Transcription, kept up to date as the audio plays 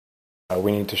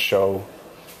We need to show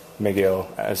McGill,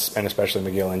 and especially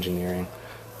McGill engineering,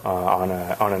 on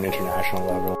an international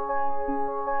level.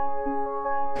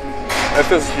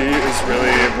 FSG is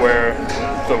really where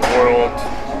the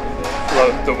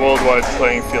worldwide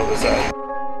playing field is at.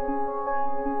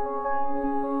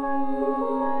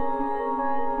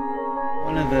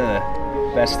 One of the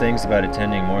best things about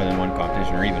attending more than one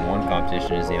competition, or even one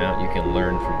competition, is the amount you can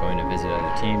learn from going to visit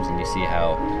other teams, and you see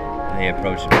how they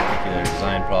approached a particular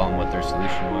design problem, what their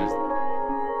solution was.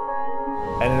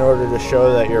 And in order to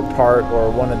show that you're part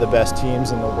or one of the best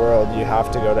teams in the world, you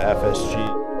have to go to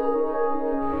FSG.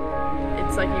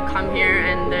 It's like you come here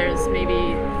and there's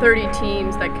maybe 30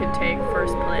 teams that could take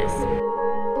first place.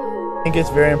 I think it's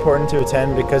very important to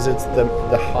attend because it's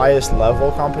the highest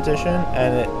level competition,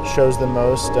 and it shows the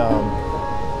most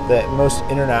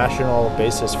international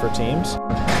basis for teams. The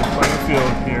playing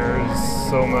field here is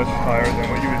so much higher than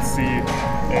what you would see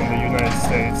in the United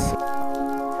States.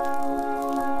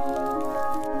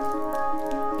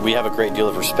 We have a great deal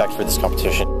of respect for this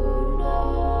competition.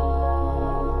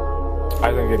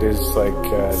 I think it is like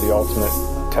the ultimate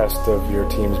test of your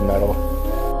team's mettle.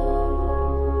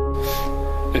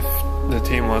 If the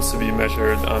team wants to be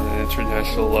measured on an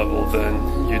international level,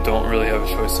 then you don't really have a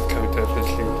choice of coming to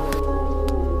FSG.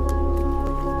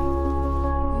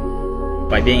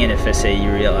 By being in FSA,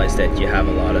 you realize that you have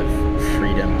a lot of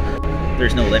freedom.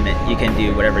 There's no limit. You can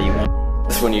do whatever you want.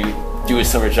 That's when you do a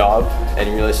summer job and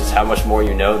you realize just how much more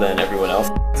you know than everyone else.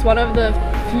 It's one of the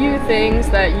few things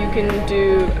that you can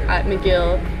do at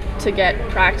McGill to get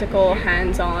practical,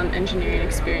 hands-on engineering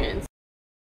experience.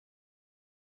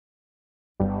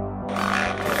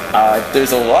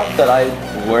 There's a lot that I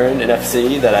learned in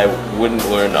FCE that I wouldn't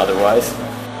learn otherwise.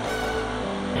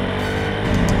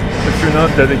 If you're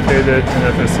not dedicated in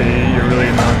FSE, you're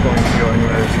really not going to go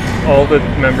anywhere. All the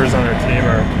members on our team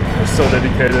are so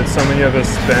dedicated. So many of us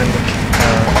spend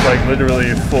like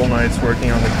literally full nights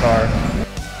working on the car.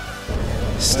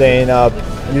 Staying up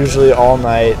usually all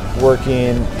night,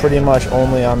 working pretty much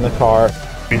only on the car.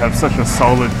 We have such a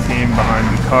solid team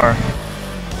behind the car.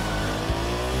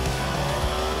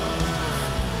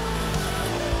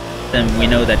 Then we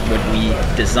know that what we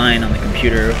design on the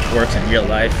computer works in real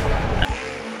life.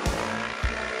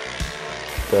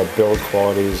 The build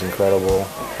quality is incredible.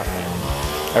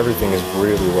 Everything is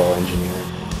really well engineered.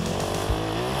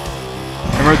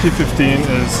 MRT15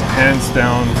 is hands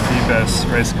down the best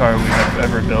race car we have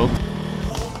ever built.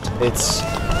 It's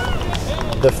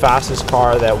the fastest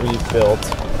car that we've built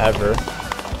ever.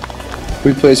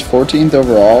 We placed 14th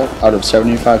overall out of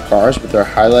 75 cars, with our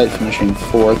highlight finishing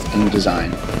 4th in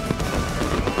design.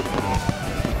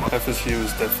 FSU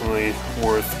was definitely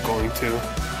worth going to.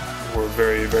 We're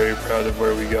very, very proud of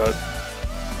where we got.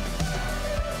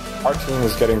 Our team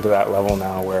is getting to that level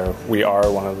now where we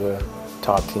are one of the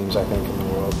top teams, I think, in the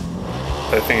world.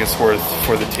 I think it's worth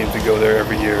for the team to go there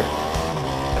every year.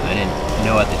 I didn't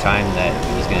know at the time that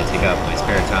it was going to take up my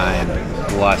spare time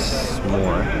plus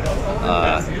more,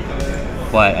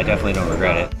 but I definitely don't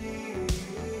regret it.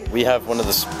 We have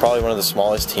probably one of the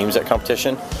smallest teams at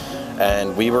competition,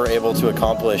 and we were able to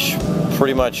accomplish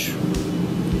pretty much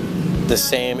the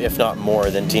same, if not more,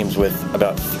 than teams with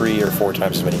about 3 or 4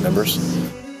 times as many members.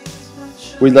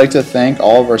 We'd like to thank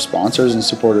all of our sponsors and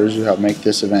supporters who helped make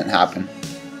this event happen.